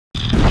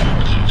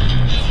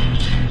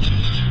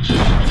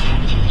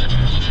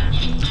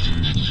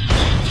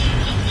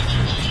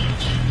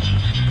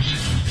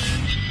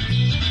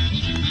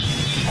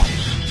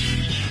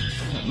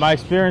My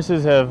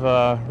experiences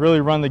have really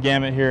run the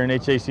gamut here in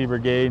HHC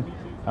Brigade.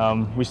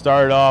 We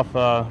started off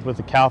with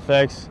the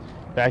CalFex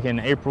back in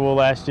April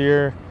last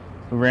year.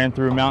 We ran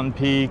through Mountain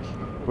Peak,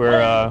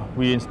 where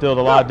we instilled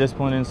a lot of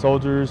discipline in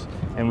soldiers,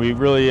 and we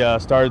really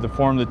started to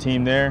form the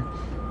team there.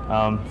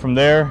 From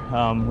there,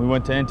 we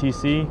went to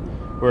NTC,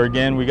 where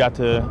again we got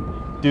to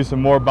do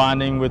some more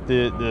bonding with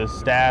the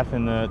staff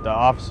and the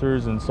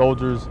officers and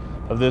soldiers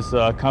of this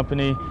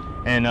company.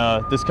 And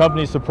this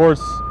company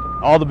supports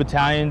all the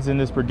battalions in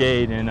this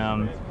brigade, and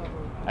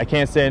I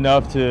can't say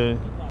enough to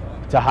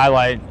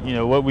highlight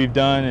what we've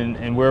done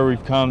and where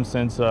we've come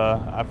since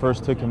I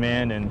first took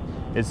command. And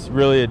it's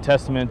really a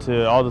testament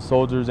to all the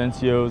soldiers,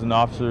 NCOs, and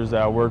officers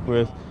that I work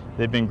with.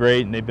 They've been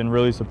great and they've been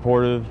really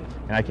supportive,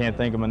 and I can't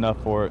thank them enough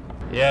for it.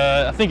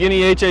 Yeah, I think any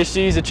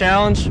HHC is a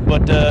challenge,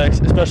 but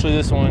especially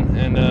this one.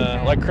 And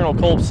like Colonel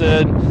Capt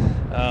said,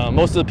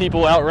 most of the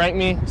people outrank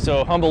me,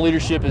 so humble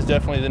leadership is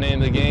definitely the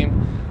name of the game.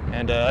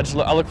 And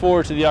I look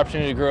forward to the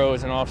opportunity to grow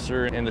as an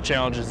officer and the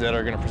challenges that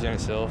are going to present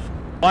itself.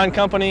 Line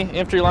company,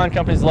 infantry line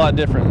company is a lot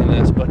different than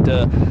this, but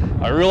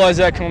I realized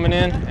that coming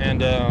in,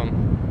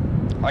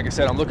 and like I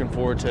said, I'm looking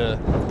forward to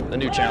the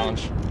new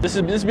challenge. This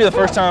will be the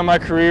first time in my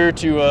career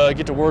to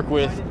get to work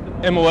with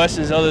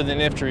MOSs other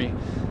than infantry.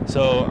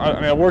 So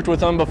I worked with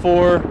them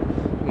before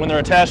when they're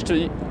attached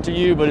to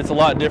you, but it's a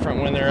lot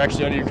different when they're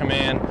actually under your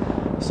command.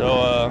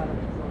 So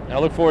I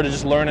look forward to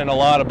just learning a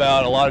lot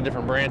about a lot of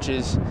different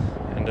branches,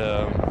 and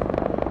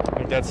I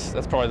think that's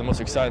probably the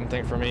most exciting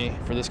thing for me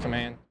for this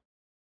command.